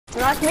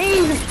Not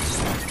me!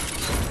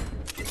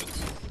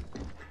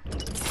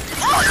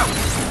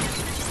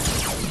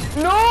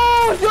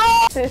 No,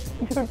 John!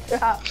 You're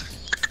trapped.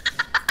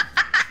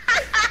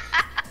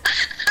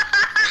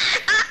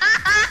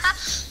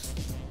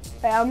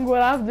 Hey, I'm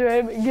going after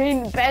him.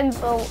 Gain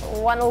pencil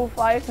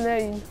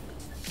 1059.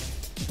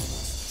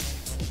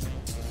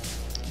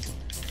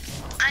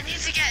 I need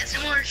to get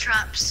some more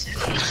traps.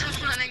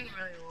 I'm running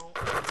really low.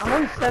 I'm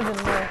on 7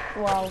 now.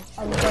 Wow,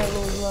 I'm quite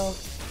low as well.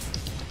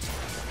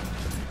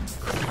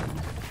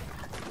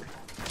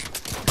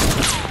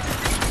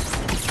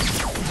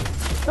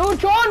 No,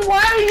 John,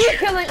 why are you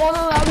killing? Oh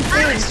no, that was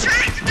I was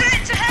trying to do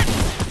it to him!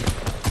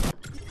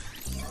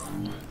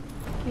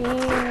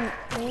 Dean,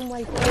 oh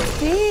my god,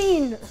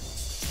 Dean!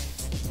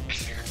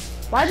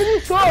 Why did you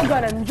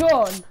shotgun him,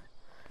 John?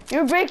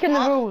 You're breaking the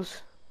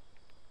rules.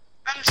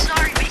 I'm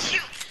sorry, but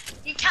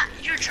you can't,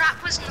 your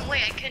trap was in the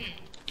way, I couldn't.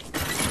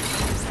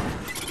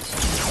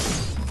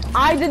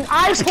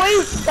 I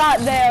placed that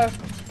there.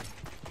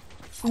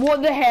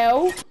 What the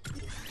hell?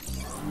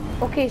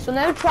 Okay, so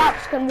now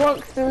traps can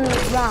work through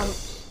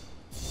ramps.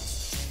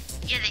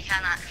 Yeah, they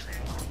can actually.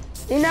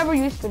 They never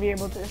used to be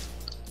able to.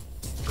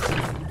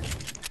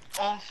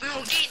 Oh,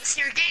 no, Gain's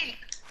here, Gain!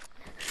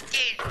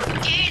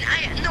 Gain,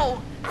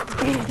 no!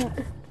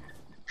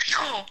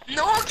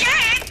 No,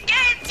 Gain!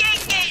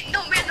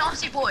 Don't be a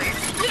naughty boy!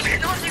 Don't be a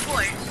naughty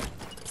boy!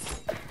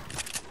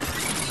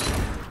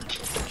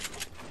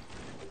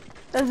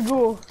 Let's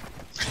go.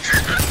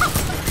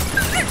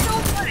 That's so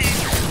funny!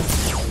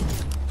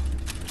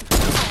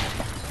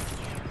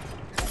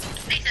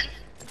 Nathan?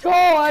 Go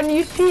on,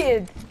 you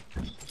cheated.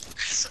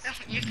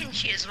 You can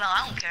cheat as well,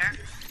 I don't care.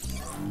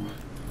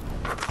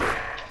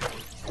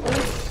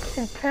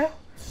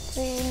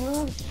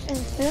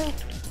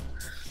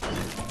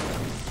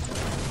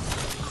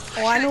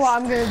 Oh, I know what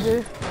I'm gonna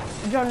do.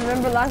 John,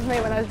 remember last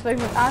night when I was playing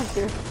with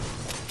Asher?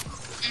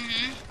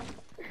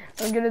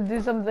 I'm gonna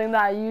do something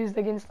that I used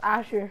against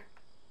Asher.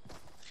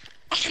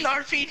 An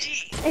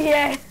RPG?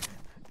 Yeah.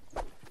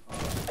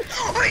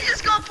 Oh, he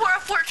just got Port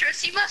of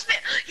Fortress. He must be.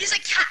 He's a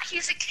cat.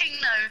 He's a king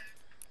now.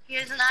 He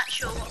has an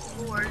actual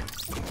lord.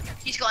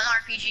 He's got an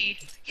RPG.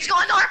 He's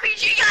got an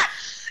RPG.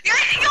 Yeah,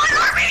 he got an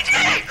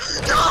RPG.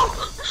 No.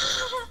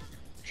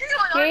 He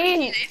got an RPG,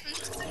 Nathan.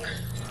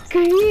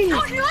 Green.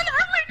 No, he got an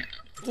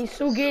RPG. He's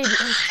so good.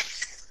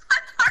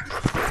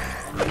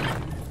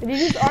 Did he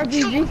just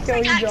RPG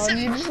kill you, John?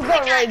 You just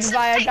got raped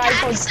by a guy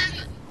called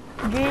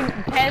Game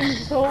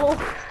Pencil.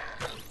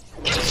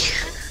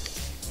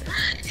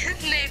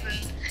 Nathan.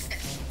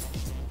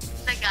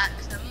 I got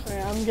him.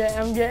 Right,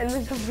 I'm getting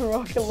myself a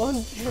rocket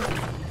launcher.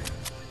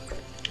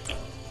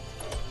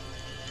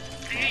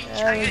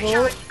 Are you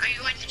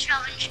going to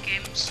challenge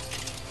games?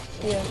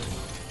 Yeah.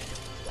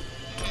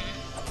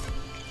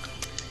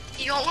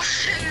 You don't want to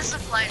do the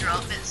supply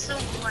drop, it's so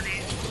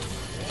funny.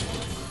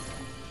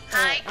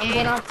 Hi, I'm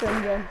going after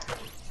him, John.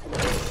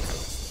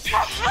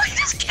 Oh, he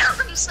just killed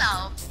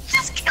himself! He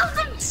just killed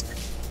himself!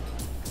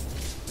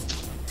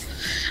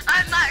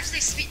 I'm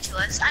actually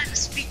speechless. I'm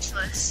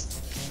speechless.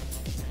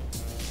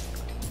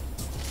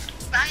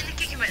 But I'm gonna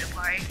kick him out of the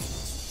party.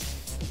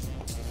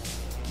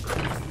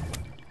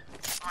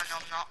 Oh no,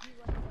 I'm not.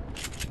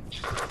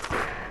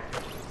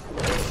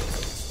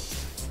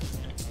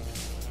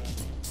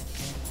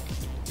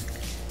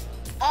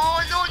 Oh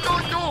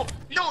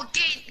no,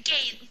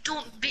 Gain,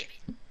 don't be.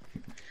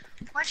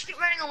 Why'd you keep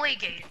running away,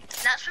 Gain?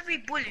 That's where we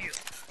bully you.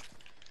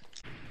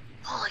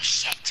 Holy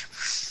shit.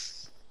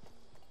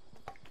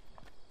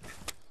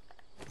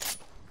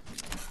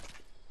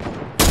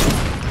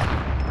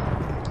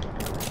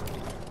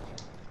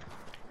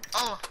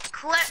 Oh,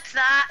 clip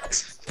that.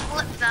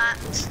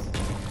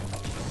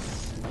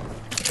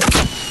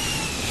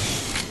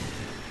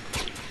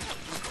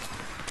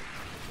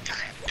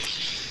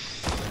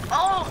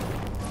 Oh,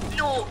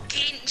 no,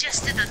 Gain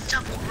just did a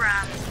double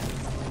ram.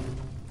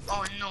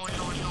 Oh, no.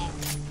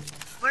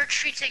 We're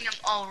treating him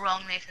all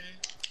wrong, Nathan.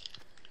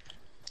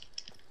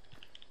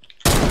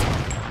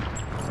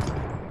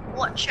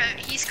 Watch out,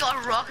 he's got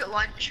a rocket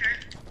launcher.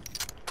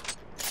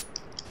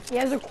 He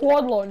has a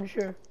quad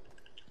launcher.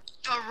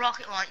 A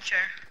rocket launcher.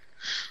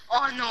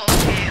 Oh no,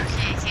 okay,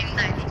 he came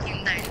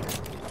down.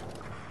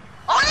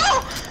 Oh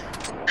no!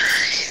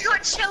 He's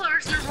got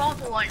chillers and a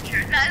rocket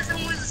launcher. That is the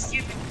most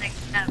stupid thing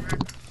ever.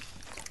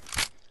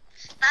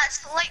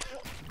 That's like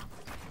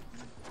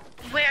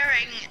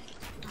wearing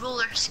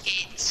roller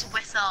skates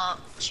with a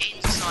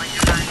chainsaw in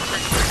your hand.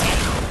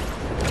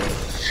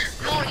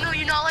 No,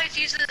 you're not allowed to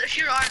use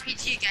your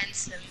RPG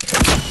against him.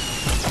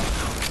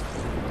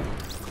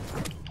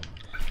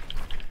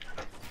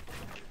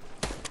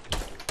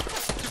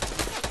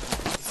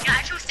 You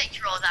actually think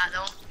you're all that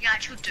though. You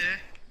actually do.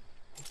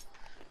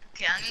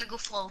 Okay, I'm gonna go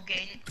follow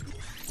Gain.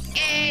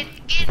 Gain,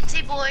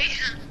 boy.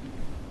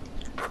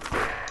 I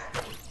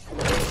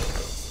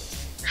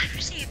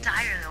never see a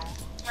dyer though.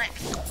 Like,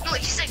 no,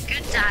 he's a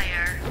good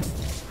dyer.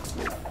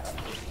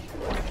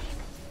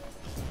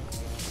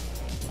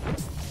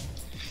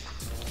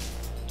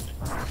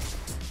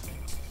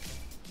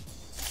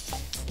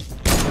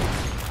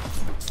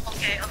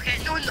 Okay,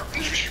 no,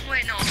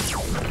 wait, no.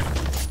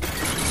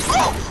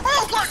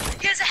 Oh god,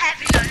 here's a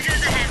heavy gun,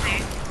 here's a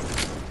heavy.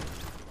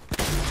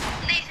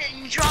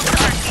 Nathan, drop the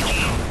RPG.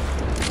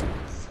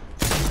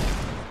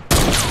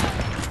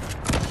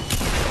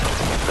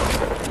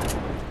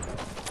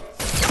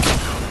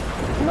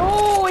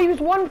 No, he was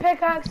one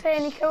pickaxe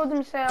and he killed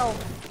himself.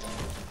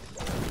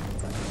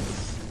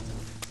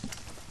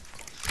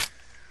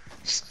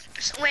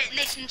 Wait,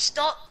 Nathan,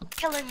 stop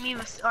killing me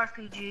with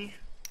RPG.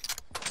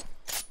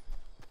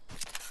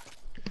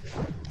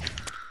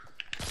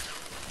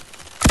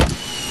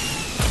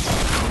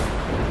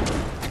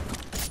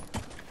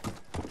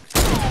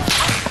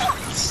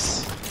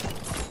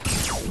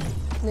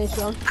 Nice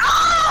one.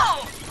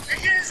 Oh!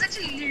 This is such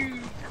a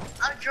noob.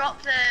 I'm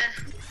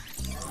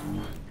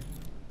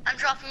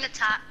dropping the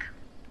tack.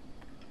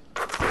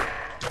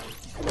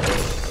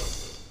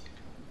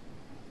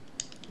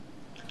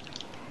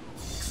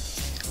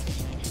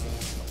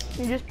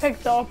 You just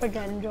picked it up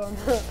again, John.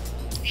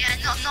 Yeah,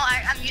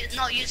 I'm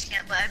not using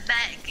it, but I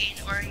bet again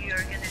or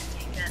you're gonna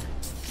take it.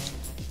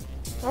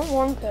 I don't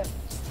want it.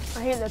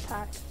 I hate the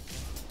attack.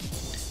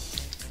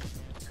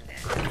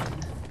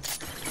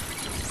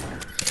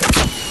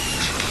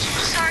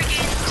 Sorry,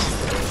 again.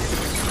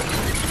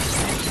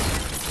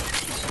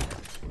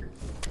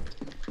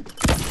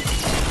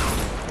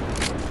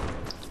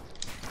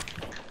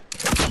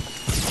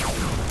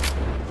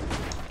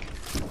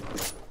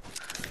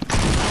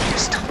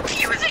 Stop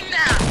using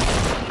that!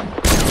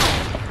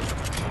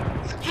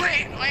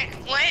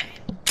 Wait.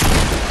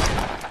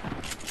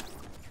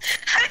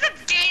 How did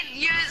Gain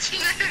use the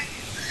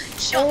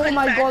shotgun? Oh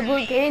my god,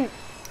 look, Gain.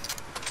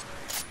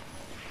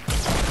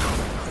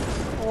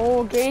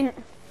 Oh, Gain.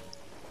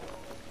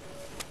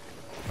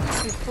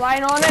 He's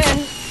flying on in.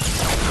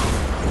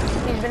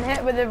 He's been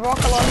hit with a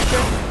rocket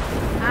launcher.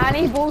 And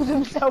he blows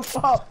himself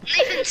up.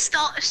 Nathan,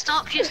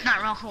 stop using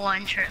that rocket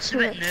launcher, it's a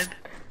bit noob.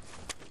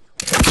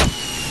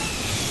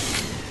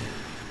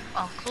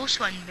 Oh, close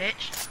one,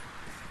 bitch.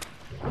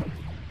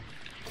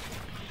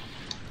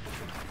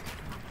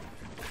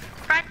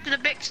 Right to the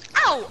big.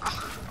 Ow!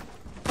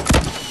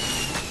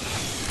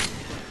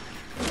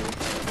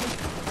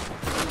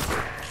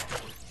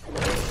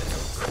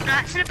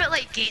 That's a bit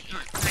like Gate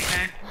right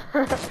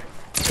now.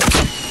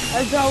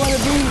 That's what I want to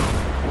be.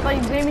 It's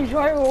like Jamie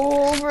Short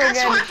all over That's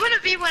again. what I want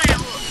to be when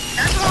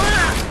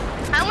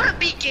I want to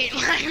beat Gate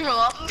when I grow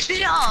up.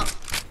 Yeah.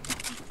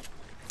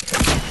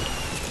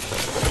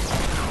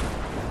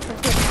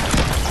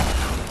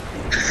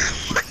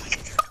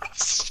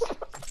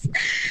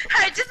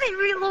 How did they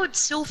reload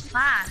so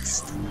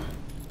fast?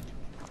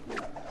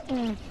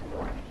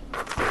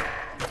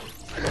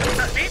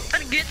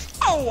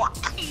 Oh,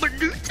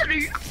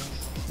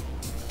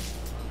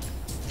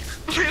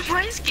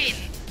 why is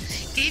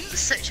Game's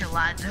such a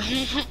lad?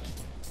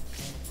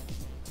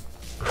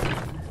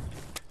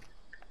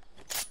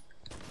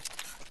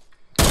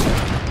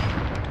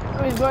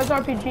 Oh, he's got his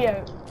RPG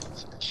out.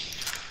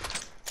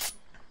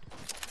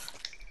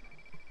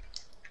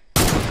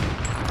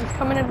 He's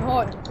coming in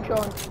hot,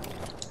 John.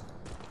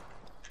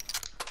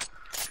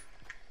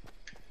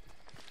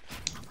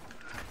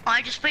 Oh,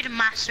 I just played a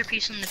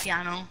masterpiece on the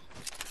piano.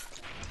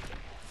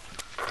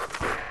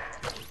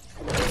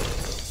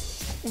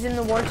 He's in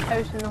the worst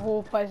house in the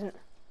whole Pleasant.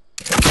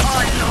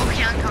 Oh no,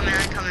 okay, I'm coming.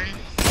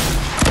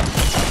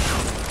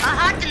 I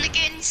hacked in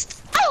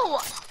against. Oh!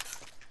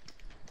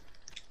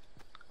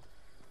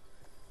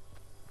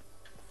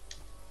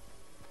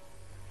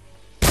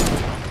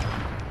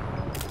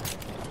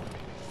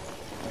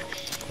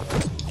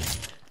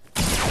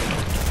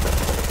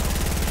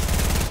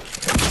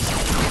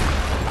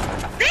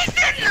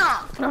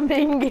 Nathan! I'm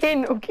being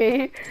Gain,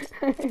 okay?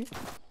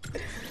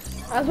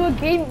 That's what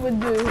Gain would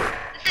do.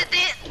 Did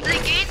the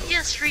Gain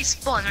just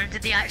respawn or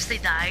did they actually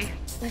die?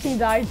 He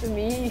died to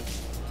me.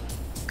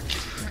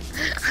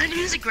 I knew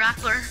he was a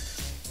grappler.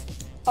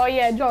 Oh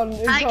yeah, John.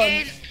 Hi,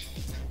 Gain.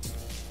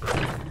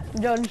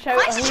 John, shout.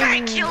 Why is he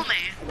trying to kill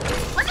me?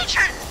 Why is he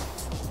trying?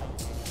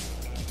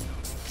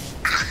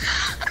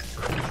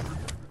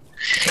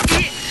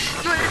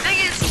 No, the thing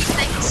is, he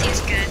thinks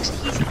he's good.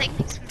 He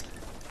thinks.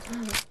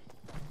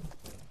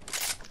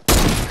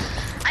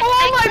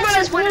 Oh my god, I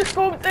no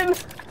scoped him.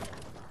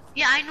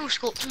 Yeah, I no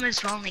scoped him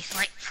as well, Nathan,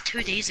 like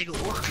 2 days ago.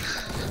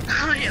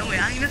 Anyway,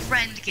 I'm a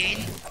friend,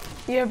 Gain.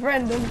 You a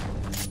friend him?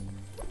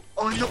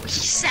 Oh no, he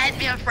sent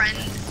me a friend.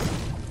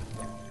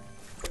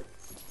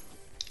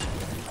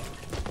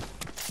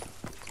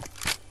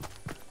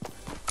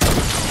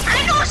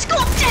 I no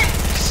scoped him!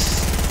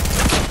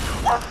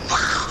 What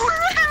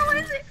the hell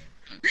is it?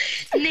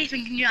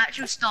 Nathan, can you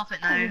actually stop it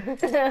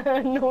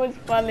now? No, it's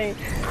funny.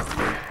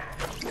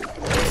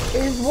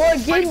 It's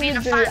what Gain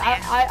would do.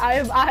 I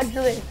have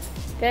actually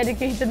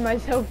dedicated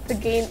myself to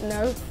Gain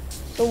now.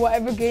 So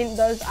whatever Gain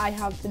does, I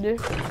have to do.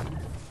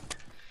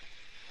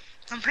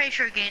 I'm pretty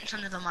sure Gain's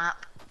under the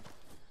map.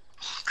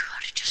 Oh god,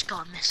 I just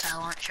got a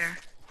missile launcher.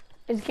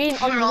 Is Gain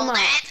under the map?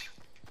 Dead.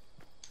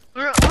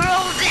 We're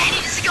all dead,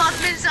 he just got a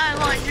missile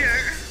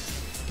launcher.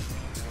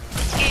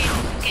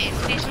 Gain,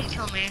 please don't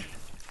kill me.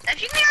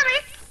 If you can hear me.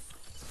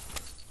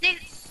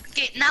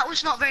 Kate, that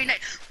was not very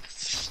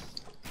nice.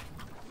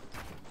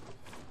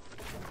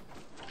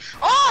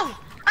 Oh!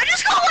 I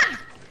just got one!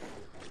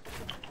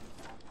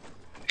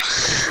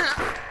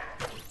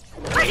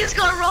 I just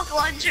got a rocket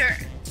launcher.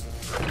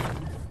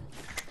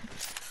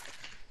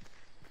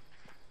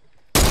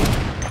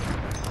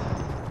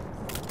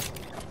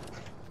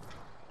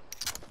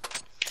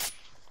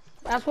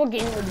 That's what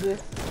Gain would do.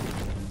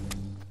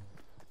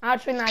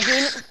 Actually, nah,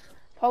 Gain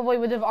probably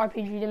would have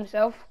RPG'd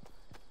himself.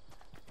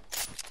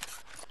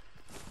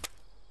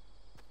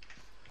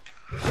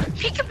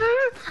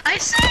 Peekaboo! I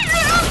see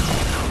them!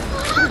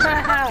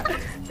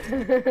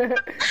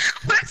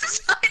 Where's the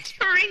side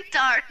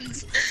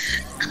retards?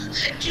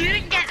 You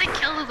didn't get the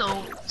kill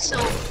though, so...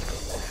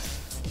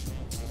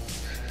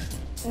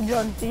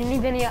 John, do you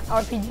need any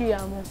RPG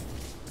ammo?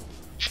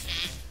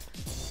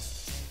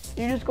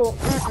 You just go,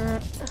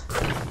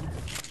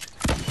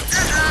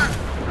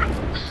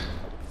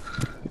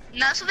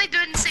 That's what they do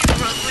in the same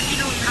world when you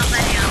don't have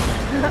any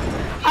ammo.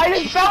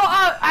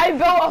 I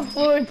built a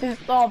floor to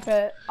stop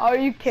it. Are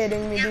you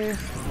kidding me, dude?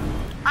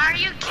 Are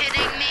you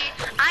kidding me?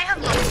 I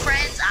have no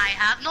friends, I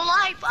have no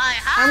life, I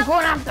have... I'm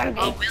going after Gain.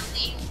 Oh,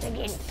 Willie.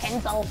 Gain,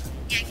 pencil.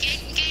 Yeah,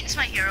 Gain's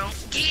my hero.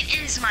 Gain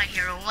is my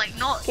hero, like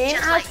not Gain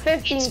just has like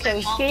 15 Gain's my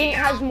kills. mom Gain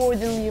hero. has more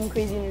than Liam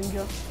Crazy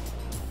Ninja.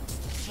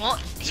 What?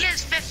 He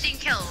has 15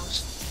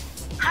 kills.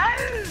 How?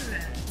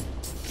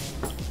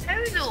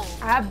 How though?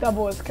 I have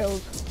double his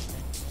kills.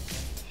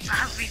 I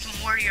have even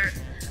more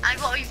I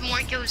got even more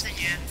kills than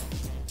you.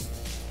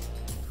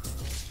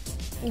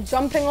 I'm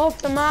jumping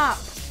off the map.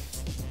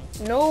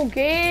 No,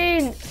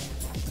 Gain.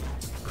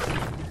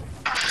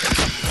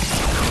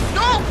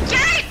 No,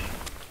 Gain!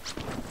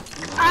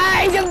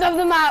 I jumped off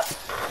the map.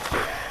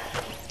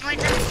 No, I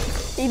didn't.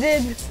 He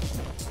did.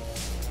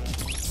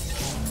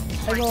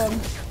 I got him.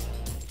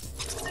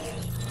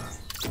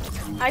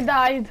 I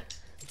died.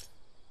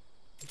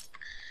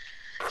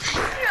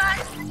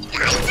 I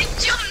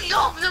jumped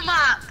off the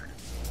map.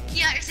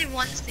 He actually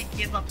wants to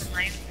give up in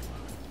life.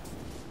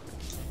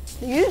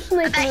 You I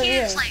snake in bet the he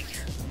air. is like...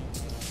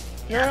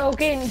 No,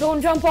 Gain,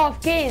 don't jump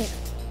off, Gain.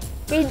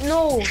 Gain,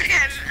 no.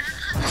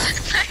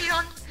 He's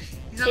on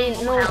Gain,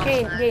 low no,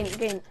 health now.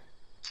 Gain.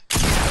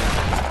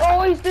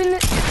 Oh, he's doing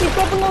it. He's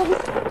dropping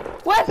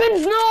off.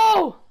 Weapons,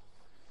 no!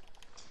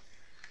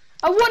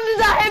 I wanted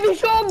that heavy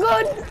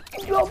shotgun.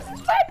 He dropped his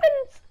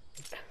weapons.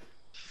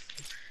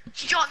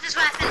 He dropped his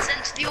weapons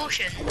into the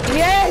ocean.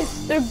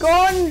 Yes, they're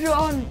gone,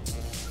 John.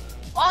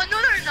 Oh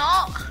no, they're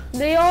not.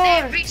 They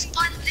are. They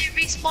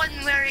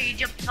respawn where he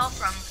jumped off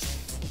from.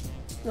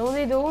 No,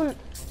 they don't.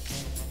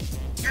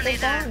 And They're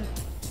gone.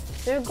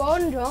 They're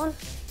gone, John.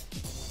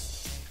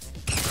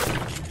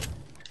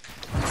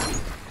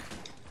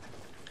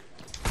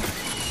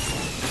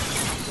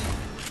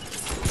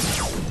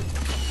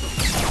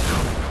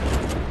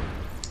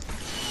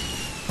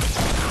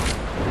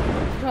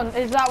 John,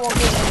 is that what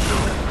Gain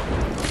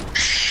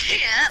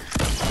Yep.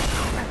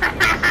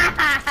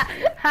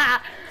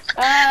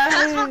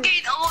 That's what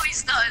Gain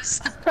always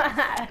does.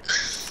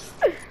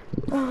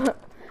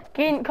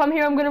 Gain, come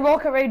here, I'm gonna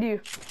rocket raid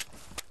you.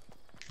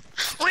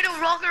 Wait,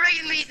 don't rocket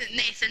raid me,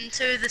 Nathan,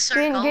 to the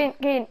circle.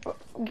 Gain,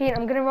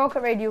 I'm gonna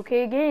rocket raid you,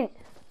 okay, Gain,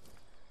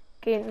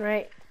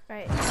 right,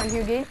 I'm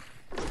here, Gain.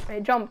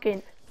 Right, jump,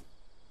 Gain.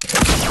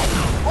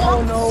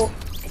 Oh no.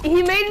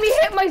 He made me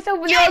hit myself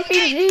with the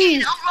RPG.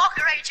 Gain, I'll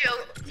rocket raid you.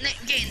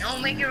 Gain, I'll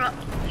make you rock.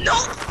 No!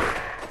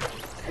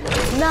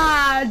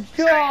 Nah,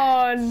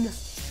 John.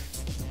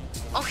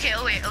 Okay,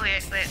 wait.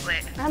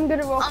 I'm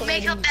gonna rocket I'll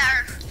make raid a you.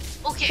 better.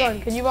 Okay. John,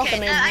 can you rocket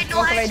raid me? I know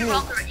Rocket how raid to me.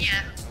 rocket raid,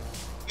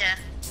 yeah.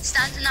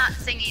 Stand in that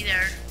thingy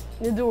there.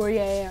 The door,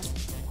 yeah.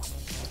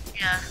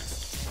 Yeah.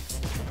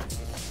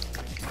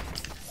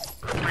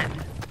 Right.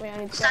 Wait, I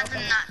need to Stand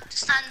in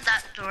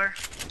that door.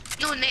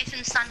 No,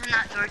 Nathan, stand in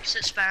that door because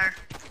it's better.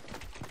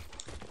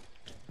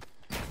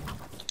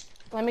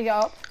 Let me get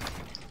up.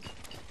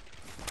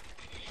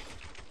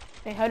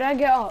 Hey, how do I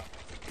get up?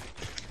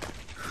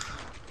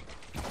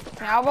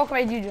 Hey, I'll rocket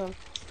raid you, John.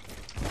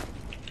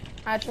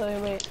 Actually,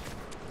 wait.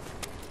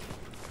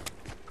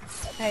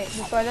 Hey,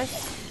 just try this.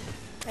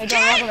 Hey,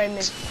 John, rocket raid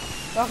me.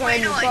 Rocket raid Wait,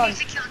 me, no, I John. need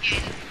to kill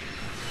Gain.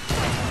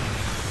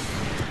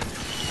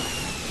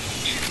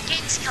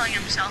 Gain's killing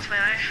himself, by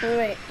the way.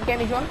 Wait, get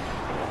me, John.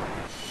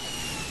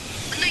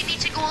 No, you need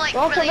to go like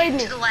Rocket really raid me.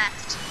 to the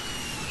left.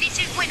 You need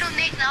to, wait, no,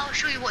 Nathan, I'll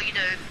show you what you do,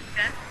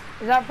 okay?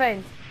 Is that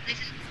fine?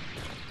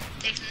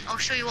 Nathan, I'll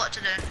show you what to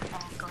do.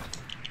 Oh, God.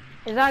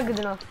 Is that good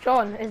enough?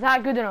 John, is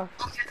that good enough?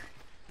 Okay.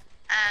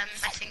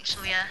 I think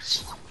so,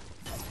 yes.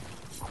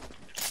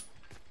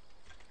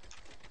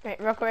 Wait,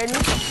 rocket raid me.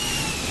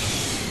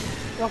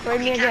 Rocket raid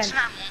me Okay, again. that's some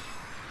ammo.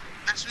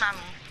 That's some ammo.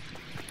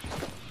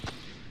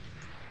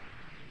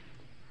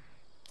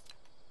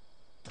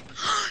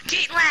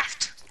 Gate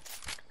left!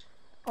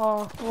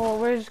 Oh, well,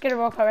 we're just gonna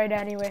rocket raid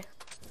anyway.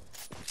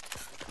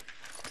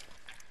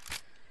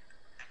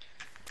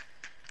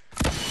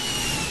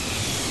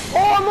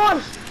 Oh, I'm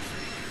on!